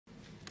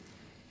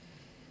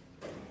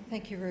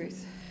Thank you,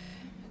 Ruth.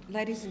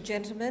 Ladies and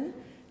gentlemen,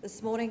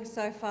 this morning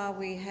so far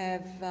we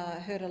have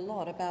heard a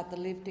lot about the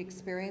lived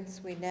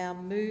experience. We now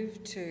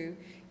move to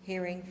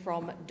hearing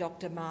from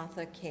Dr.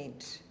 Martha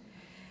Kent.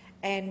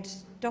 And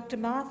Dr.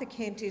 Martha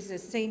Kent is a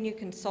Senior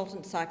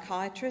Consultant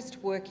Psychiatrist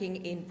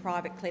working in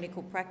private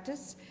clinical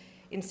practice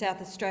in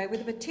South Australia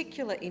with a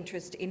particular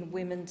interest in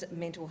women's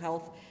mental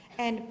health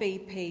and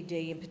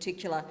BPD in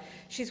particular.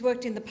 She's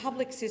worked in the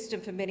public system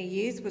for many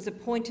years, was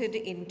appointed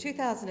in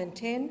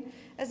 2010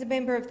 as a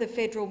member of the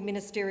Federal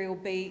Ministerial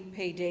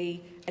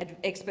BPD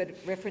Expert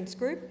Reference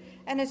Group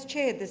and has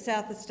chaired the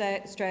South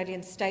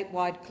Australian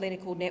Statewide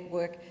Clinical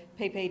Network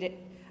BPD.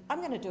 I'm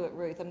going to do it,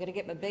 Ruth. I'm going to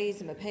get my B's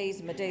and my P's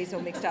and my D's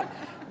all mixed up.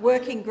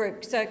 Working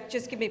group. So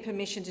just give me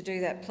permission to do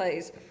that,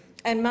 please.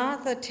 And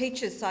Martha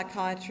teaches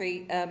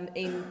psychiatry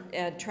in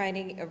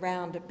training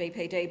around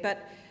BPD.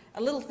 But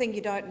a little thing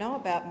you don't know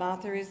about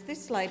Martha is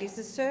this lady's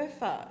a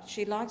surfer.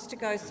 She likes to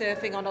go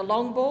surfing on a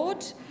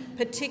longboard,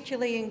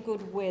 particularly in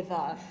good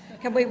weather.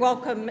 Can we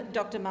welcome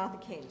Dr. Martha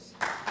Kent?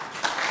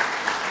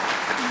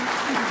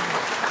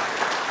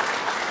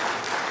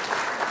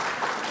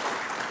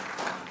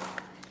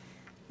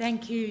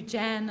 Thank you,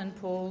 Jan and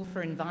Paul,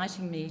 for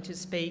inviting me to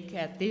speak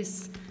at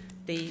this,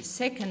 the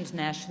second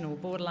National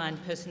Borderline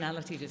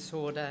Personality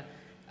Disorder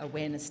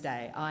Awareness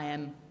Day. I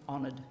am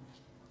honoured.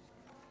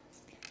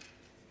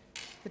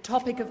 The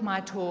topic of my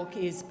talk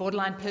is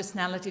borderline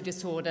personality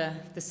disorder,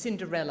 the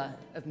Cinderella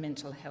of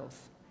mental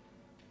health.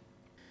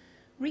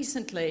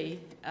 Recently,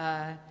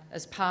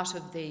 as part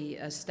of the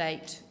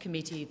state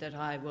committee that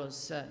I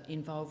was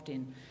involved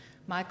in,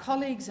 my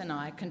colleagues and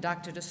I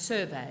conducted a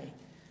survey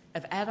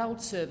of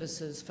adult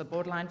services for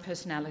borderline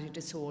personality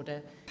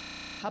disorder,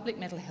 public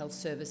mental health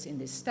service in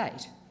this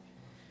state.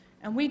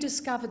 And we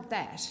discovered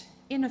that,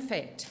 in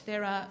effect,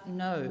 there are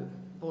no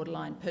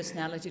borderline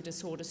personality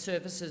disorder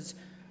services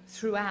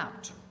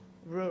throughout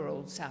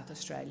rural South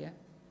Australia.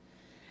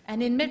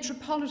 And in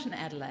metropolitan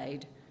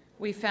Adelaide,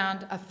 we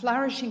found a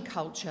flourishing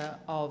culture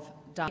of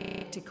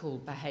dialectical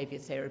behaviour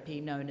therapy,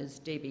 known as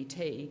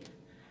DBT,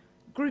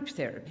 group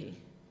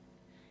therapy,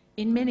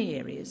 in many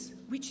areas,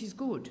 which is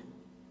good,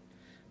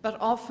 but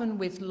often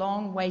with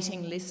long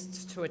waiting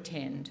lists to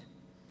attend,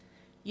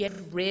 yet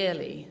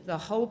rarely the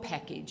whole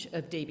package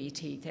of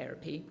DBT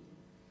therapy,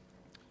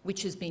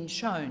 which has been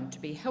shown to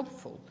be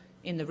helpful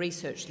in the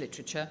research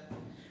literature,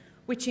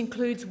 which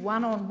includes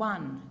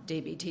one-on-one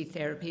DBT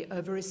therapy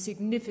over a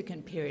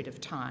significant period of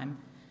time,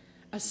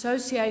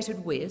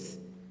 associated with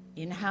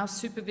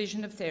in-house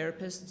supervision of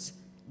therapists,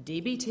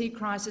 DBT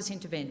crisis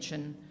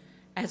intervention,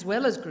 as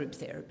well as group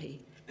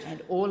therapy,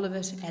 and all of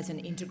it as an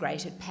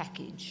integrated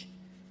package.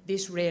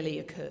 This rarely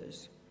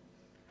occurs.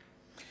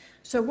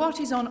 So what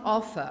is on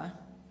offer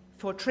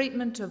for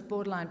treatment of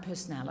borderline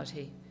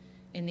personality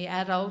in the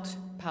adult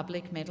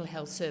public mental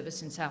health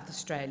service in South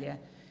Australia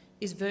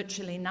is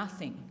virtually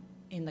nothing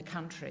in the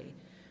country,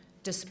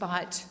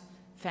 despite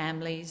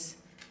families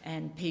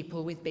and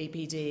people with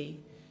BPD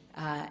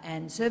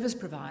and service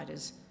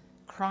providers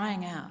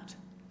crying out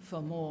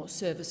for more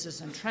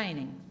services and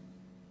training.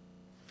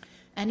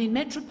 And in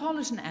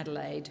metropolitan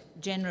Adelaide,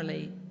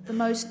 generally the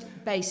most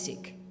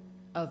basic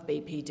of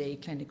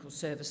BPD clinical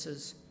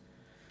services,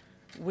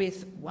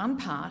 with one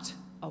part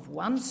of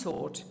one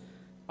sort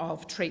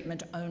of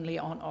treatment only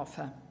on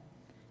offer,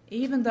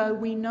 even though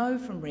we know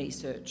from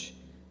research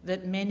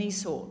that many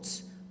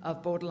sorts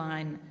of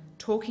borderline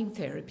talking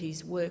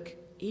therapies work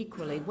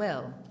equally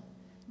well.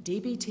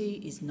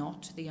 DBT is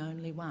not the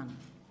only one.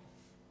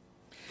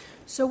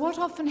 So what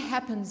often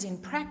happens in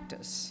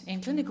practice,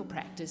 in clinical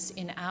practice,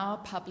 in our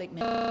public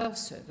mental health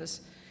service,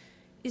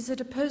 is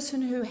that a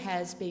person who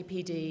has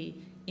BPD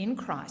in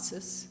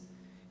crisis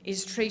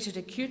is treated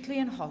acutely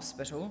in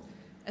hospital,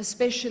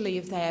 especially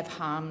if they have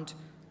harmed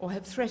or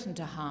have threatened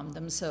to harm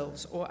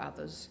themselves or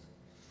others.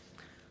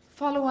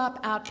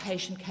 Follow-up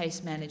outpatient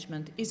case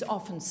management is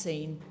often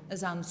seen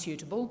as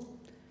unsuitable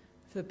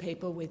for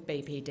people with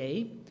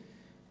BPD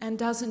and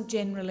doesn't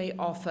generally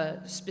offer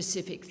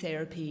specific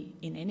therapy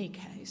in any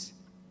case.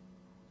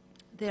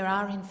 There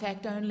are in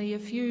fact only a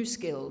few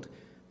skilled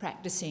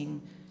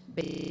practicing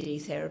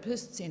BPD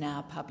therapists in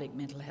our public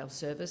mental health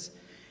service,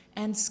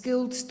 and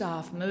skilled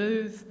staff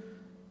move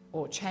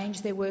or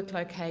change their work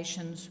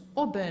locations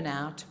or burn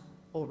out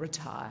or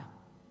retire.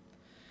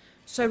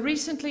 So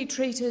recently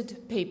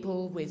treated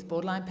people with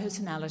borderline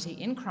personality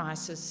in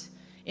crisis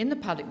in the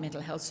public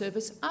mental health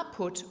service are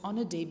put on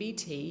a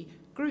DBT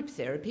group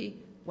therapy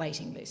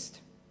waiting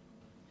list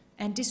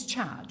and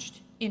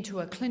discharged into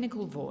a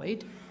clinical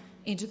void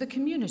into the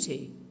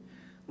community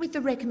with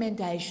the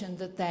recommendation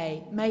that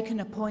they make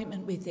an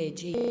appointment with their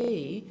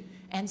GP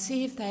and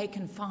see if they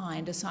can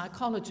find a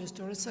psychologist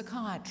or a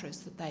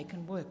psychiatrist that they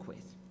can work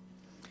with.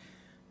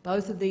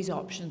 Both of these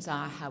options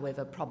are,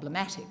 however,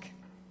 problematic.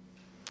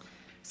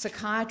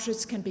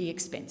 Psychiatrists can be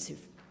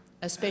expensive,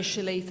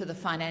 especially for the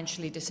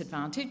financially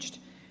disadvantaged,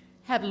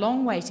 have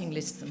long waiting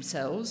lists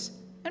themselves,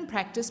 and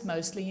practice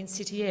mostly in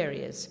city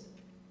areas.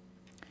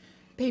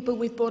 People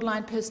with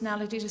borderline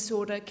personality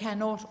disorder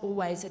cannot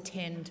always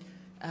attend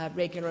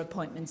regular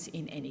appointments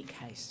in any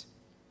case.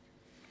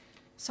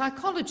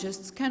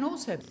 Psychologists can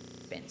also be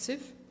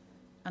expensive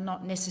and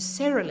not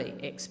necessarily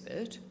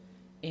expert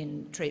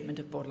in treatment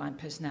of borderline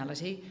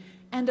personality,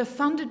 and are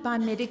funded by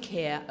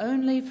Medicare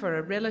only for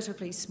a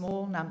relatively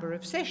small number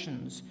of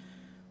sessions,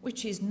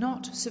 which is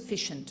not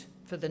sufficient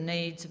for the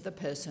needs of the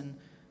person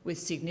with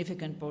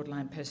significant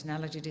borderline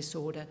personality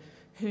disorder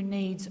who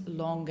needs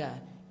longer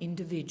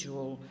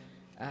individual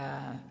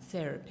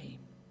therapy.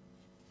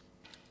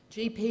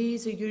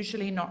 GPs are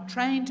usually not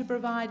trained to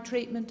provide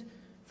treatment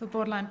for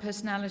borderline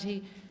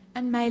personality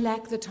and may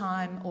lack the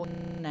time or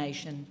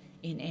inclination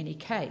in any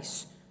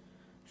case.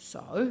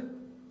 So,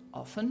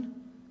 often,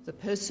 the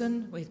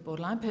person with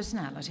borderline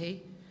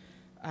personality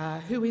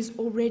who is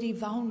already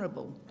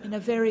vulnerable, in a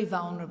very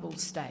vulnerable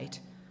state,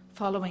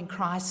 following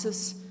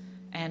crisis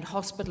and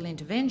hospital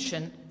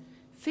intervention,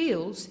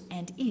 feels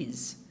and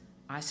is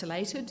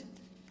isolated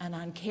and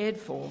uncared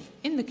for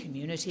in the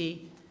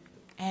community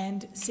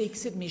and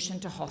seeks admission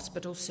to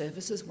hospital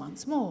services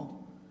once more,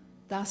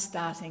 thus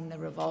starting the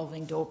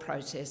revolving door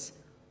process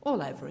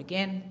all over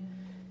again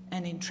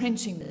and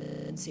entrenching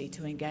the tendency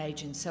to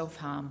engage in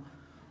self-harm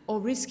or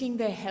risking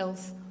their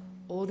health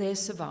or their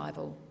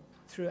survival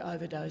through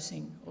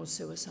overdosing or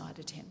suicide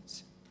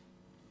attempts.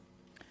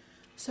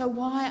 So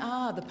why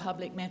are the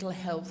public mental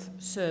health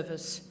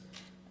services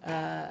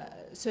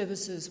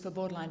for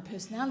borderline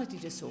personality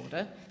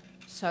disorder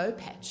so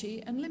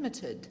patchy and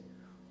limited,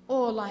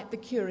 or like the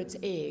curate's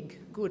egg,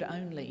 good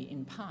only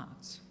in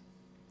parts?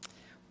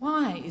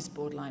 Why is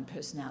borderline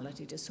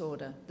personality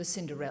disorder the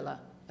Cinderella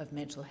of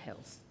mental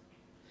health?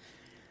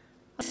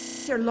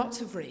 There are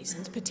lots of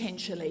reasons,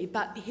 potentially,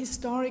 but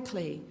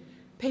historically,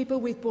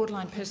 people with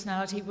borderline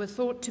personality were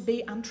thought to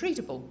be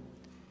untreatable,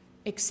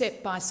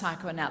 except by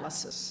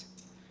psychoanalysis,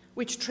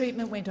 which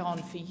treatment went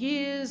on for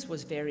years,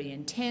 was very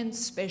intense,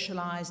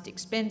 specialised,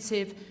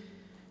 expensive.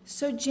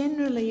 So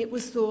generally it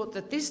was thought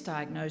that this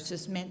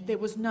diagnosis meant there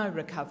was no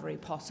recovery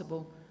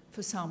possible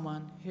for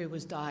someone who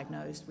was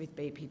diagnosed with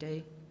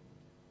BPD.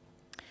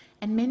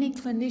 And many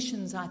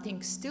clinicians, I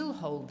think, still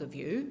hold the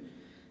view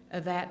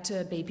that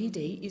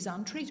BPD is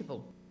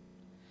untreatable.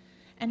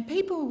 And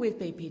people with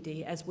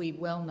BPD, as we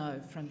well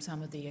know from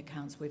some of the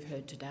accounts we've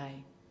heard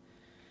today,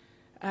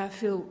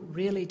 feel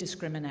really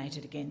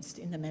discriminated against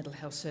in the mental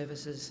health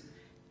services,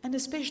 and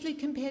especially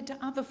compared to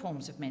other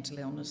forms of mental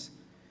illness.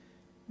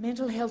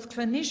 Mental health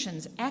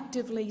clinicians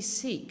actively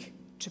seek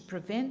to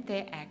prevent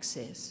their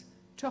access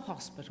to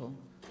hospital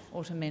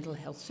or to mental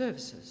health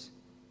services.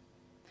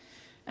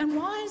 And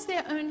why is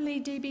there only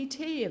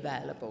DBT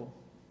available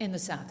in the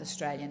South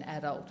Australian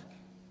adult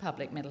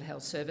public mental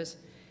health service?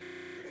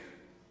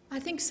 I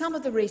think some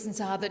of the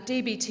reasons are that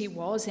DBT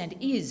was and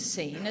is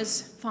seen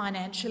as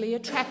financially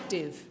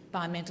attractive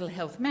by mental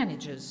health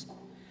managers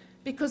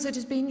because it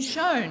has been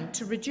shown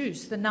to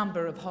reduce the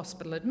number of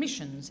hospital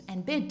admissions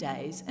and bed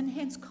days and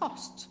hence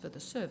costs for the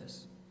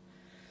service,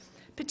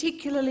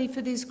 particularly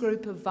for this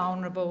group of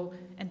vulnerable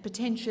and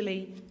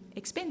potentially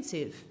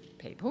expensive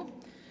people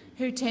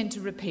who tend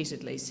to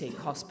repeatedly seek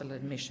hospital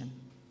admission.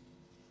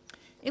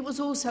 It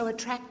was also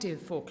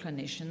attractive for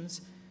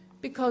clinicians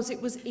because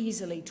it was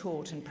easily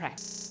taught and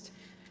practiced,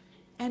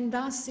 and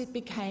thus it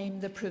became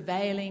the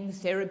prevailing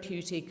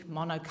therapeutic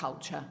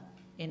monoculture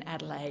in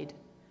Adelaide,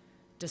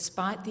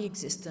 despite the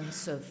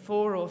existence of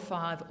 4 or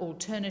 5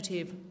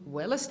 alternative,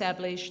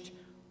 well-established,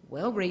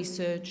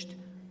 well-researched,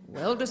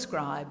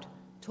 well-described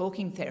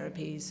talking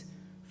therapies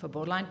for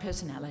borderline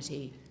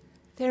personality,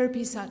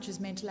 therapies such as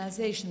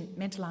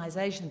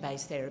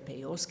mentalisation-based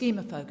therapy or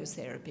schema-focused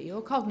therapy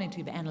or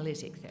cognitive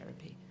analytic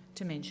therapy,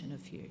 to mention a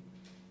few.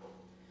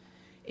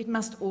 It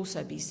must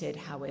also be said,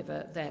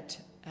 however, that,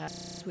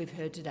 as we've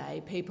heard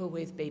today, people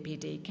with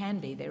BPD can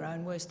be their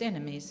own worst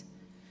enemies.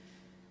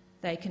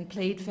 They can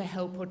plead for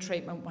help or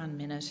treatment 1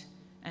 minute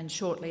and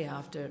shortly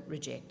after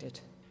reject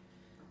it.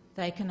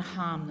 They can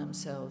harm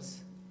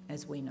themselves,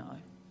 as we know,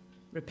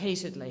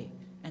 repeatedly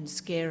and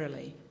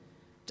scarily,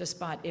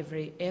 despite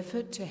every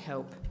effort to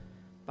help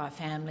by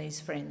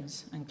families,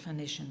 friends and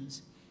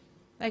clinicians.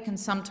 They can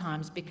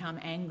sometimes become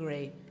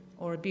angry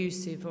or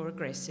abusive or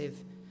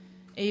aggressive,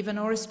 even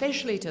or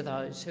especially to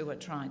those who are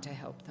trying to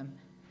help them.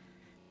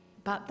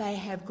 But they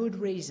have good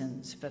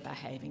reasons for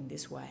behaving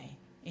this way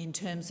in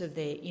terms of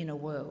their inner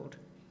world,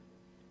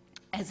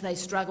 as they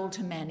struggle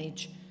to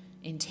manage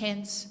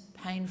intense,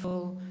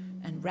 painful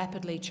and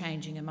rapidly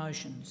changing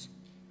emotions.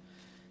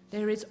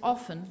 There is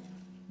often,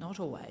 not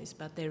always,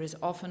 but there is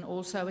often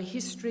also a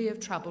history of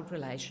troubled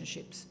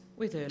relationships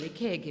with early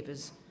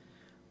caregivers,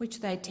 which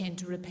they tend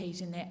to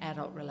repeat in their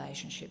adult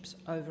relationships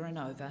over and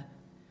over,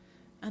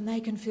 and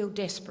they can feel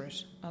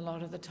desperate a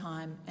lot of the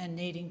time and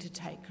needing to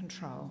take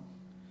control.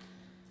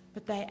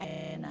 But they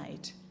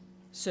alienate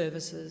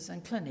services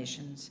and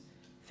clinicians,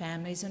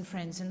 families and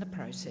friends in the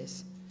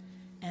process,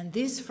 and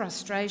this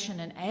frustration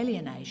and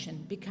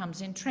alienation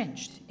becomes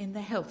entrenched in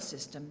the health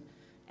system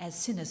as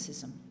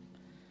cynicism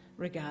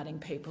regarding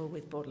people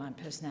with borderline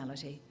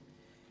personality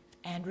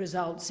and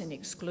results in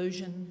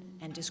exclusion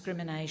and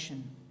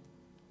discrimination.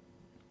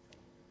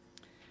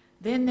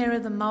 Then there are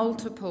the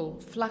multiple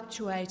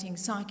fluctuating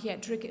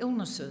psychiatric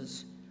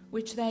illnesses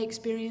which they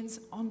experience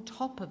on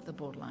top of the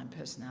borderline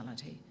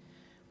personality,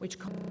 which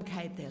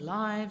complicate their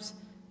lives,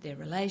 their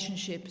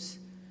relationships,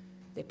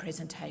 their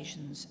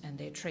presentations and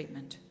their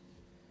treatment.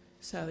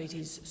 So it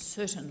is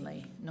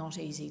certainly not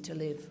easy to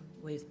live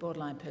with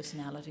borderline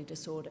personality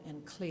disorder,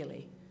 and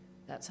clearly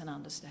that's an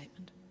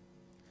understatement.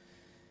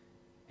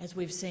 As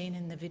we've seen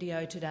in the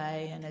video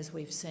today, and as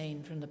we've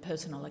seen from the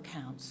personal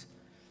accounts,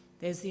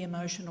 there's the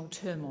emotional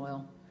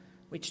turmoil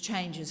which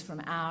changes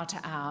from hour to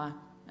hour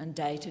and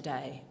day to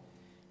day,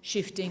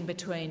 shifting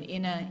between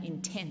inner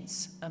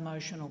intense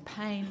emotional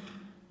pain,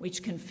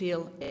 which can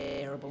feel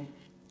unbearable,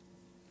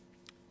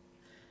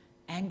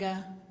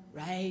 anger,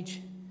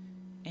 rage,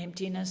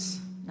 emptiness,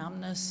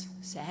 numbness,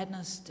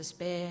 sadness,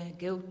 despair,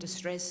 guilt,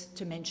 distress,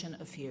 to mention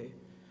a few,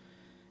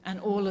 and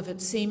all of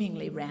it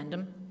seemingly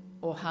random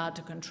or hard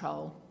to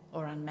control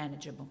or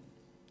unmanageable.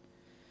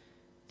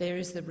 There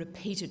is the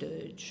repeated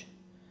urge,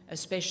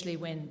 especially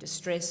when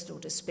distressed or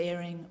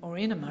despairing or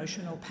in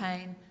emotional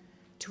pain,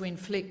 to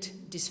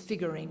inflict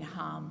disfiguring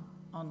harm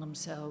on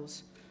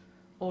themselves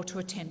or to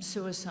attempt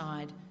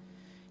suicide.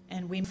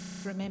 And we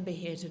remember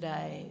here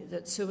today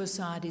that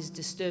suicide is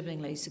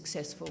disturbingly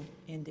successful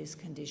in this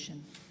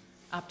condition.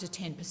 Up to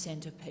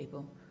 10% of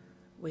people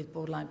with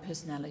borderline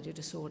personality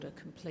disorder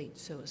complete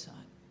suicide.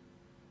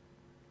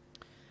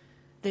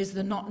 There's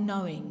the not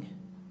knowing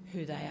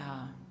who they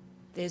are.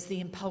 There's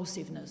the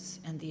impulsiveness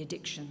and the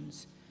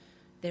addictions.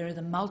 There are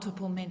the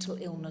multiple mental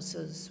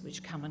illnesses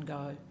which come and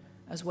go,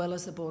 as well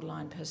as the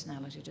borderline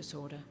personality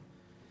disorder.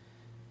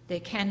 There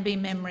can be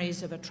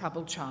memories of a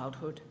troubled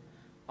childhood,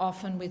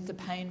 often with the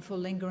painful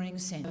lingering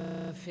sense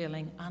of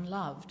feeling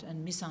unloved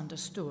and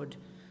misunderstood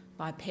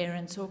by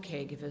parents or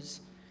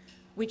caregivers,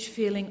 which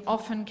feeling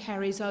often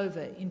carries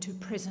over into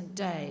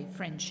present-day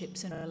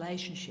friendships and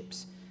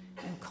relationships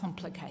and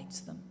complicates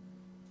them.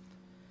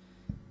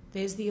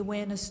 There's the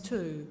awareness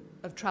too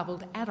of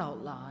troubled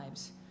adult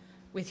lives,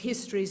 with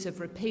histories of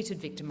repeated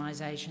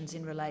victimisations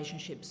in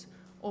relationships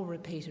or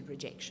repeated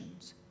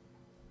rejections.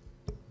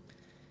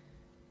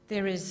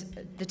 There is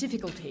the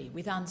difficulty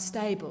with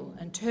unstable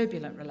and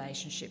turbulent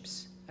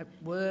relationships at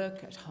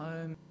work, at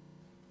home,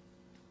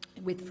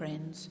 with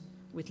friends,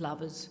 with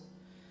lovers.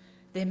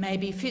 There may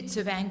be fits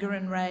of anger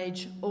and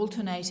rage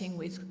alternating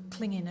with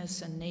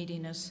clinginess and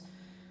neediness,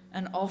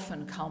 and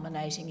often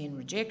culminating in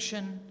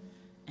rejection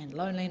and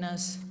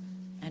loneliness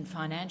and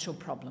financial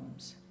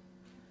problems.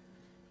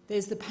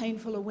 There's the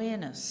painful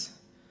awareness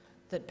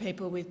that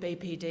people with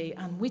BPD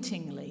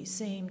unwittingly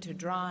seem to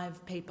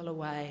drive people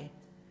away,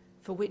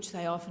 for which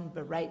they often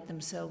berate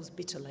themselves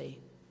bitterly,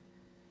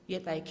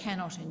 yet they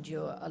cannot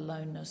endure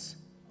aloneness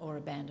or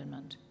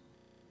abandonment.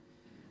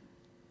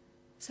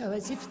 So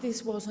as if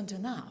this wasn't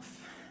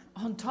enough,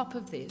 on top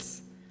of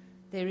this,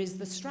 there is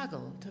the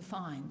struggle to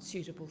find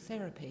suitable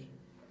therapy,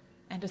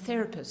 and a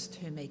therapist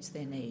who meets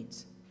their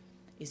needs,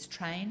 is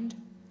trained,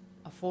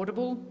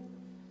 affordable,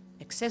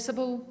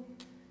 accessible,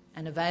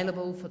 and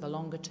available for the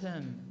longer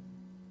term.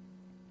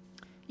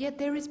 Yet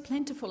there is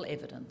plentiful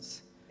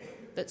evidence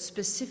that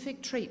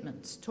specific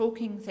treatments,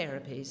 talking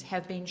therapies,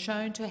 have been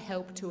shown to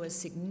help to a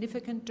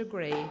significant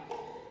degree,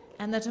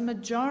 and that a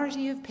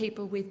majority of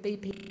people with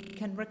BP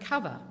can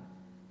recover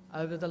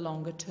over the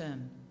longer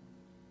term.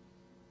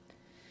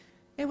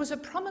 There was a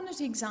prominent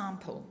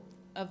example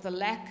of the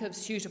lack of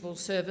suitable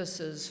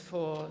services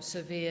for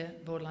severe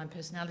borderline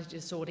personality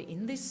disorder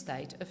in this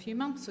state a few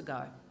months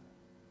ago.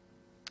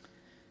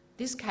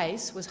 This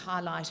case was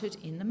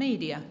highlighted in the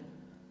media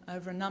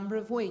over a number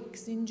of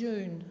weeks in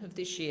June of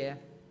this year.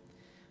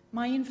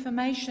 My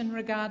information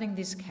regarding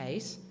this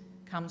case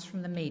comes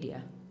from the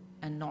media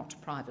and not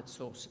private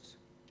sources.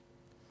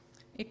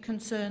 It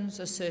concerns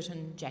a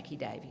certain Jackie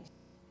Davies.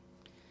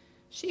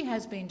 She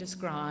has been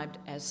described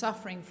as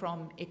suffering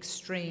from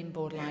extreme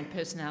borderline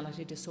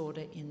personality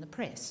disorder in the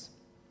press.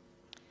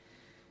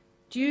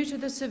 Due to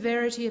the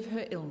severity of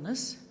her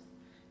illness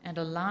and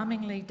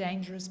alarmingly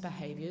dangerous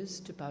behaviours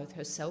to both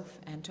herself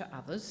and to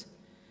others,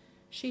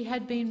 she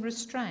had been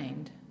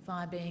restrained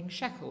via being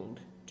shackled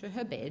to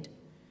her bed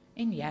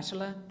in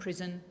Yatala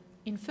Prison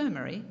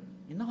Infirmary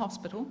in the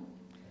hospital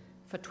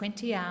for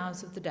 20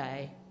 hours of the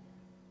day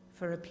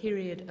for a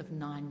period of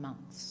 9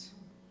 months,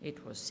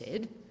 it was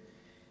said,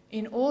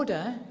 in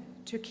order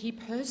to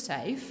keep her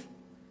safe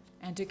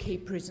and to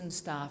keep prison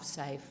staff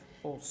safe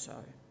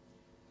also.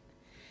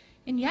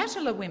 In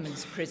Yatala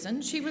Women's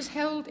Prison, she was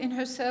held in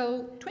her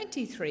cell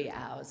 23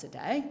 hours a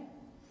day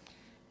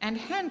and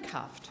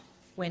handcuffed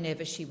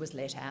whenever she was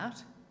let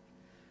out,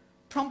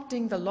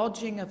 prompting the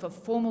lodging of a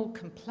formal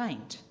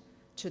complaint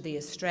to the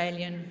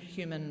Australian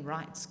Human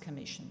Rights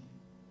Commission.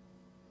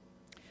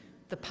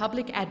 The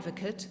public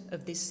advocate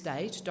of this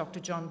state, Dr.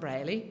 John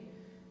Brayley,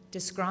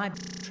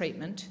 described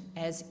treatment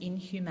as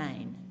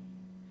inhumane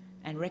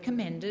and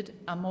recommended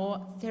a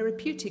more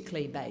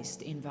therapeutically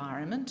based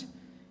environment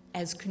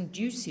as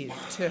conducive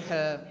to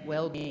her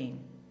well-being.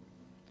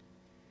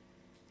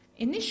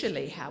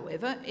 Initially,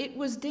 however, it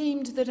was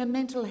deemed that a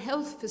mental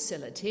health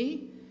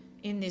facility,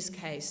 in this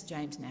case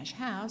James Nash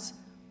House,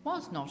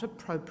 was not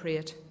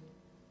appropriate.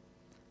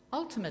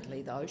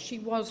 Ultimately, though, she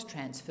was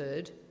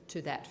transferred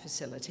to that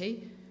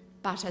facility,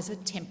 but as a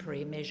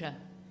temporary measure,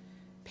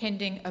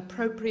 pending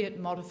appropriate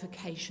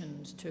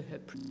modifications to her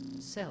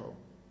cell.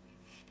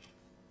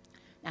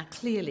 Now,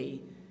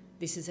 clearly,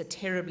 this is a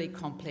terribly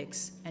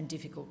complex and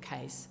difficult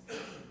case,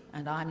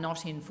 and I'm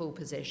not in full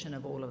possession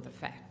of all of the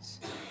facts.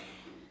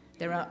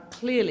 There are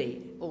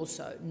clearly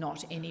also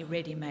not any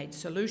ready-made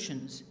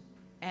solutions,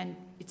 and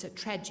it's a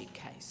tragic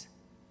case,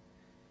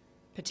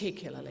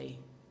 particularly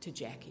to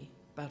Jackie,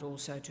 but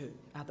also to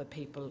other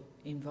people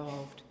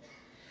involved.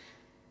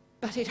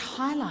 But it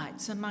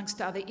highlights,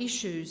 amongst other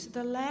issues,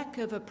 the lack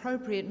of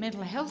appropriate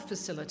mental health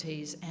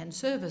facilities and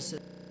services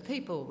for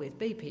people with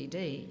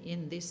BPD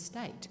in this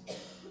state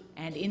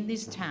and in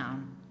this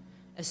town,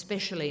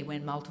 especially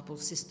when multiple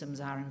systems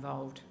are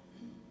involved.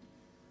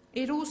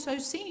 It also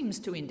seems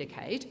to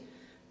indicate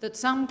that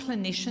some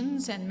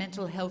clinicians and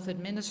mental health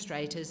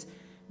administrators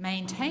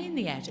maintain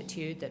the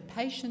attitude that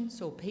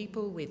patients or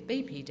people with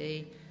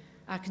BPD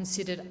are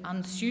considered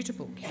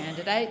unsuitable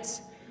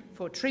candidates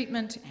for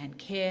treatment and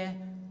care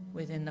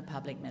within the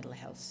public mental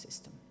health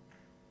system.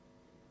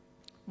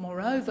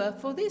 Moreover,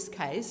 for this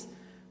case,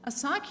 a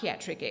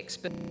psychiatric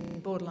expert in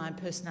borderline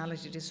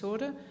personality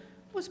disorder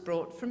was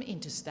brought from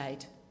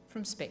interstate,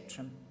 from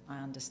Spectrum, I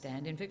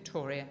understand, in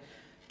Victoria,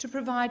 to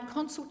provide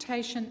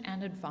consultation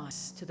and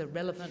advice to the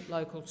relevant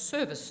local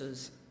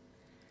services.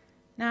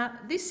 Now,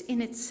 this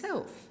in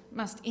itself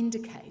must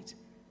indicate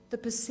the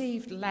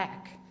perceived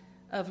lack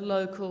of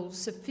local,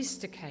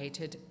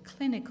 sophisticated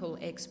clinical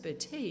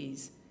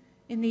expertise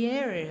in the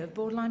area of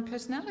borderline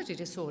personality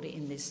disorder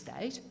in this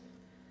state,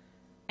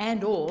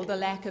 and or the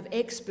lack of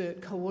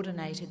expert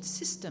coordinated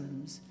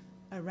systems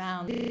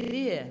around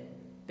their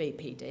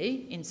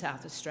BPD in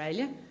South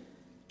Australia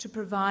to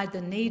provide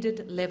the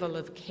needed level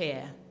of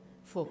care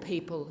for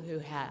people who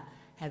have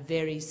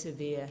very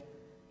severe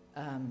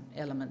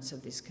elements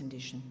of this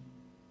condition.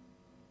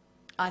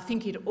 I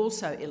think it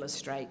also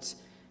illustrates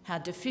how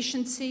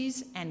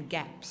deficiencies and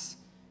gaps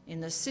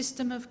in the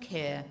system of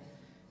care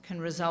can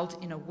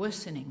result in a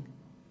worsening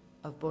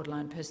of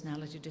borderline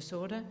personality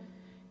disorder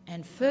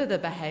and further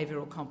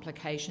behavioural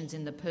complications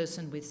in the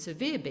person with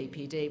severe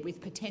BPD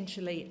with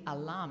potentially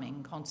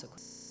alarming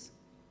consequences.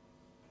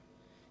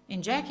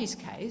 In Jackie's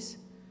case,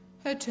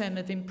 her term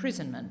of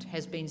imprisonment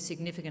has been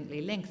significantly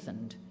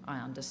lengthened, I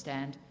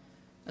understand,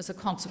 as a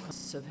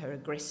consequence of her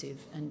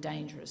aggressive and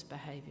dangerous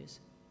behaviours.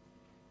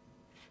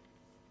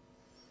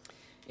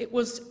 It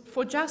was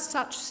for just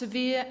such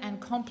severe and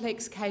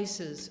complex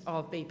cases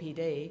of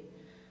BPD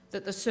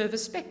that the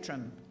service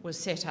Spectrum was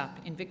set up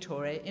in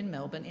Victoria, in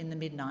Melbourne, in the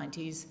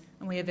mid-90s,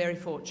 and we are very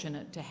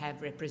fortunate to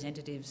have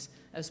representatives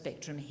of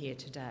Spectrum here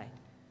today.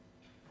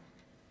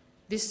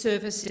 This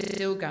service is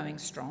still going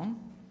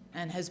strong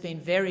and has been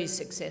very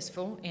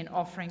successful in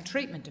offering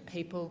treatment to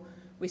people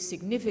with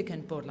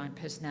significant borderline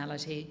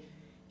personality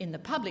in the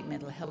public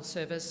mental health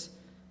service,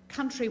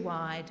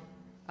 countrywide,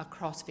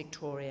 across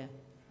Victoria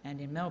and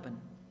in Melbourne.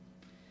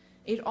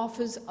 It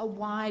offers a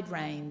wide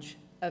range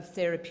of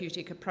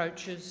therapeutic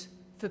approaches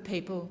for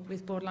people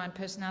with borderline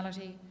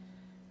personality,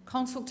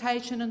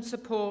 consultation and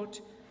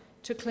support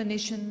to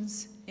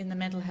clinicians in the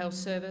mental health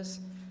service,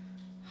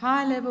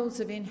 high levels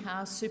of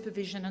in-house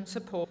supervision and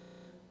support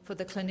for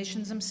the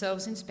clinicians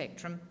themselves in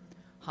Spectrum,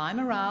 high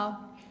morale,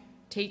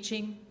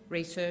 teaching,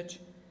 research,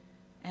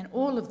 and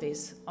all of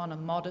this on a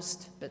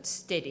modest but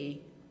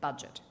steady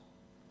budget.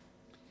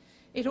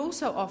 It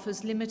also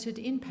offers limited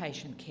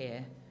inpatient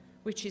care,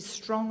 which is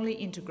strongly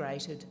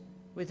integrated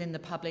within the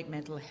public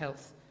mental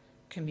health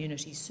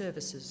community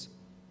services.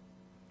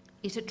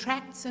 It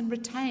attracts and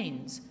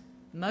retains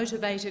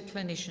motivated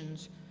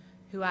clinicians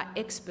who are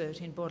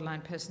expert in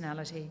borderline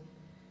personality,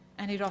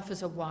 and it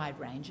offers a wide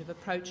range of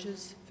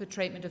approaches for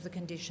treatment of the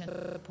condition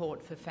and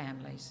support for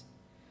families.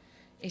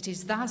 It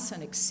is thus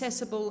an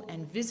accessible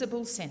and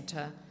visible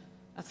centre,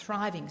 a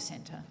thriving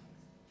centre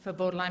for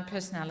borderline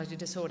personality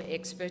disorder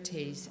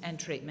expertise and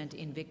treatment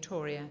in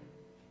Victoria.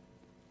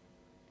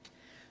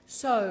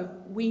 So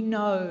we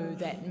know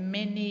that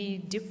many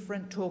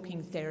different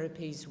talking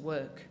therapies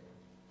work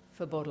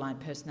for borderline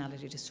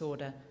personality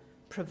disorder,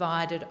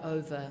 provided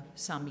over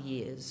some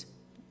years.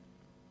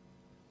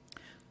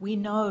 We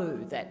know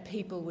that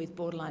people with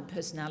borderline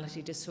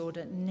personality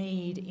disorder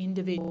need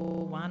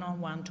individual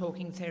one-on-one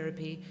talking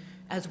therapy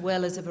as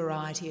well as a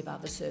variety of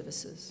other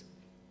services.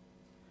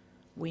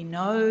 We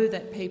know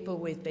that people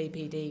with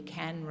BPD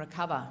can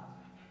recover.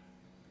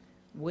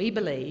 We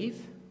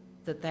believe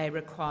that they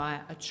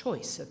require a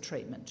choice of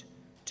treatment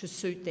to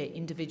suit their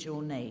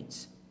individual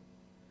needs.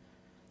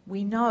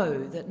 We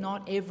know that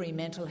not every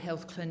mental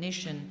health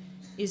clinician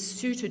is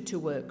suited to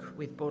work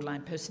with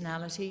borderline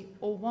personality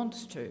or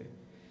wants to,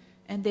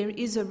 and there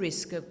is a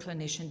risk of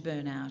clinician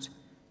burnout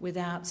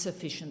without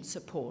sufficient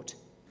support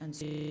and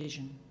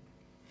supervision.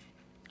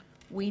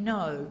 We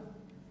know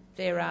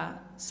there are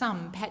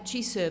some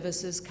patchy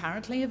services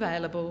currently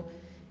available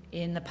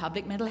in the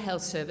public mental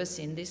health service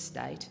in this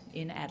state,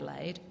 in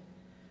Adelaide,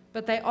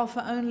 but they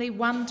offer only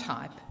one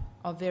type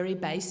of very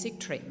basic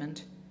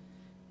treatment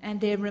and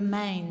there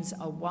remains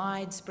a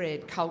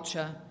widespread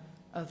culture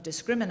of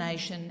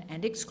discrimination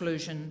and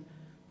exclusion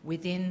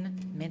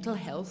within mental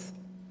health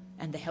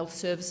and the health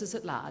services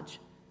at large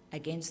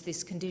against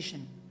this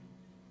condition.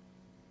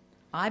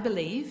 I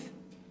believe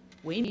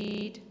we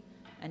need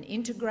an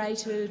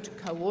integrated,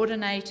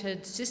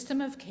 coordinated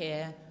system of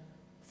care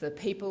for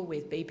people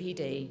with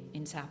BPD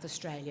in South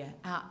Australia,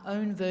 our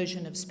own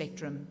version of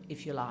Spectrum,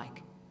 if you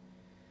like.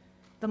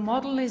 The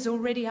model is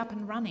already up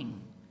and running.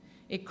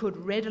 It could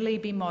readily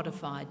be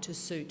modified to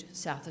suit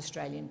South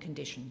Australian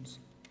conditions.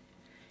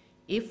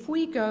 If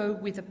we go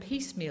with a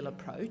piecemeal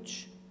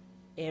approach,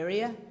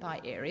 area by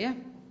area,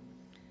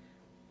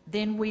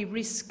 then we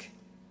risk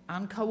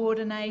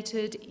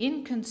uncoordinated,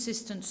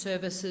 inconsistent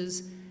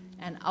services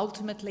and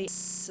ultimately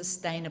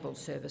sustainable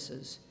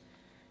services.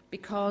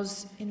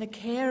 Because in the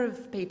care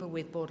of people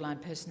with borderline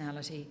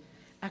personality,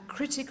 a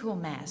critical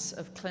mass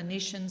of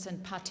clinicians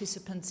and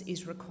participants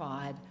is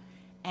required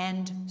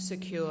and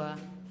secure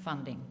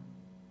funding.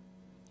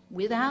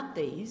 Without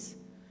these,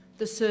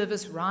 the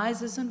service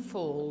rises and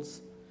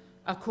falls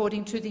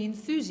according to the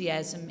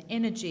enthusiasm,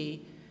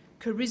 energy,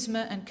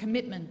 charisma and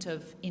commitment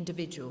of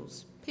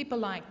individuals, people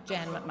like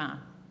Jan McMahon.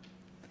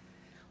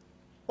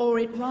 Or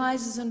it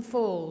rises and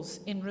falls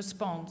in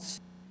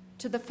response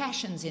to the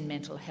fashions in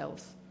mental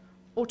health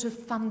or to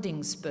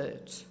funding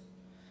spurts,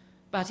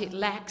 but it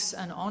lacks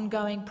an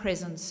ongoing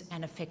presence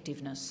and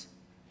effectiveness.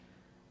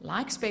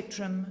 Like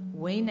Spectrum,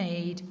 we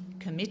need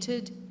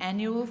committed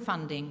annual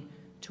funding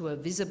to a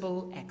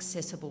visible,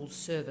 accessible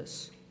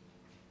service.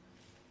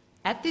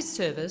 At this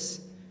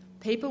service,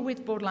 people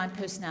with borderline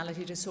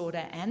personality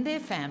disorder and their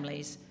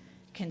families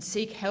can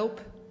seek help,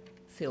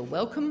 feel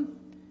welcome,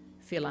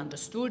 feel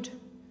understood,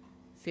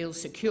 feel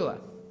secure.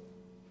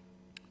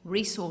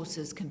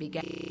 Resources can be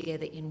gathered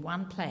together in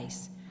one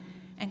place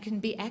and can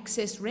be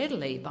accessed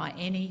readily by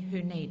any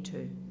who need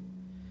to.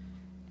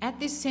 At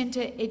this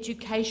centre,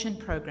 education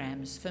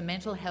programs for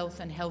mental health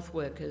and health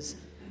workers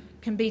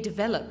can be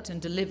developed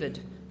and delivered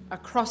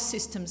across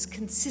systems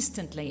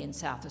consistently in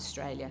South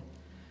Australia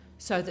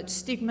so that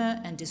stigma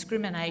and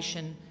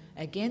discrimination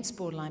against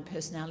borderline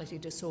personality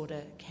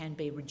disorder can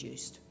be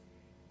reduced.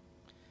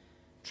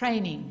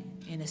 Training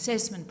in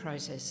assessment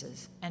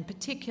processes, and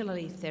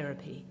particularly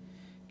therapy,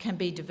 can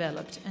be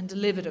developed and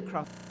delivered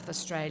across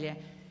Australia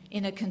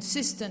in a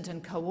consistent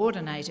and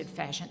coordinated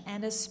fashion,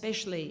 and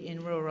especially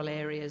in rural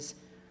areas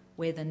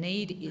where the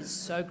need is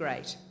so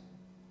great.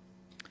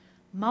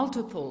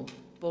 Multiple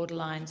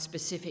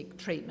borderline-specific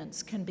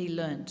treatments can be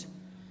learnt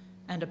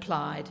and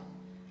applied,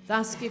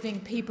 thus giving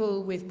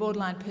people with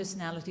borderline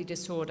personality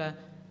disorder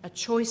a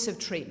choice of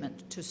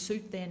treatment to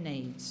suit their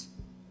needs.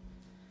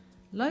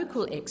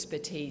 Local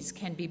expertise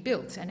can be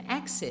built and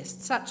accessed,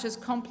 such as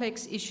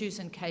complex issues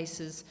and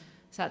cases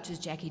such as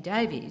Jackie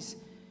Davies,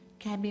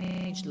 can be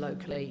managed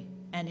locally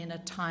and in a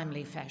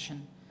timely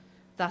fashion,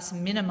 thus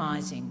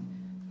minimising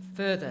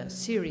further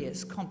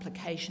serious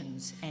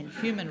complications and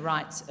human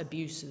rights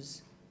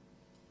abuses.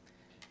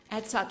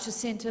 At such a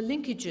centre,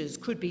 linkages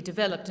could be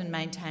developed and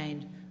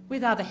maintained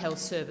with other health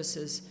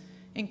services,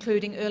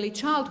 including early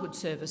childhood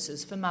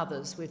services for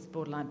mothers with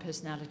borderline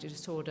personality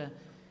disorder,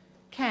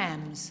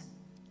 CAMS,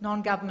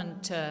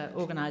 non-government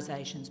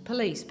organisations,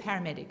 police,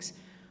 paramedics,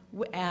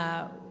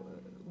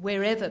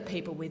 wherever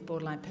people with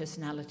borderline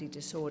personality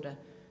disorder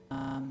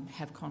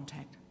have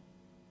contact.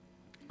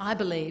 I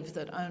believe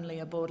that only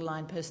a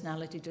borderline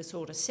personality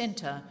disorder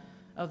centre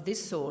of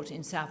this sort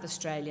in South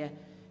Australia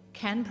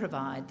can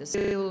provide the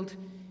skilled,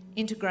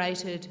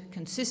 integrated,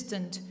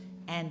 consistent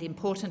and,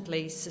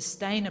 importantly,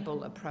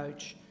 sustainable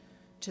approach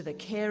to the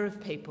care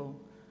of people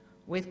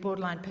with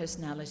borderline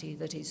personality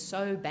that is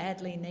so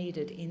badly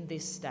needed in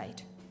this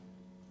state.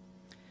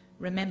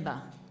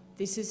 Remember,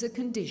 this is a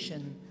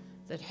condition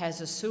that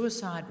has a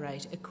suicide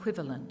rate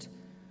equivalent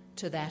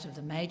to that of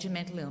the major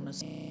mental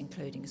illness,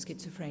 including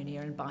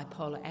schizophrenia and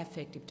bipolar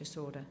affective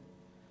disorder.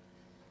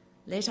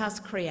 Let us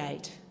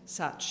create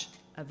such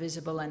a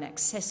visible and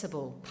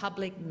accessible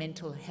public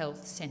mental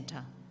health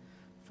centre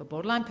for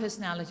borderline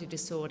personality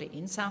disorder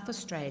in South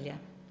Australia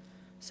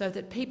so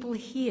that people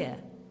here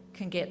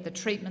can get the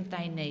treatment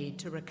they need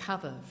to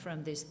recover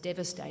from this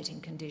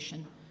devastating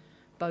condition,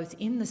 both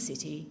in the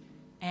city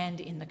and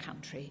in the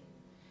country.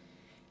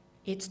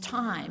 It's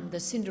time the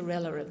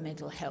Cinderella of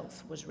mental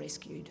health was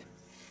rescued.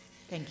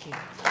 Thank you.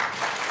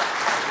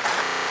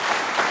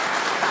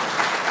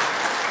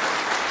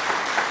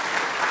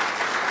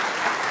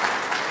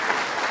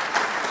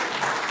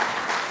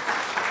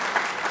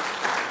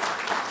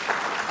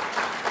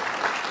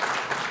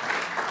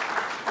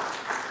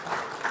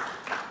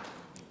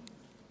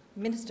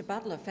 Minister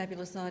Butler,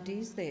 fabulous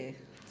ideas there.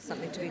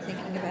 Something to be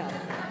thinking about.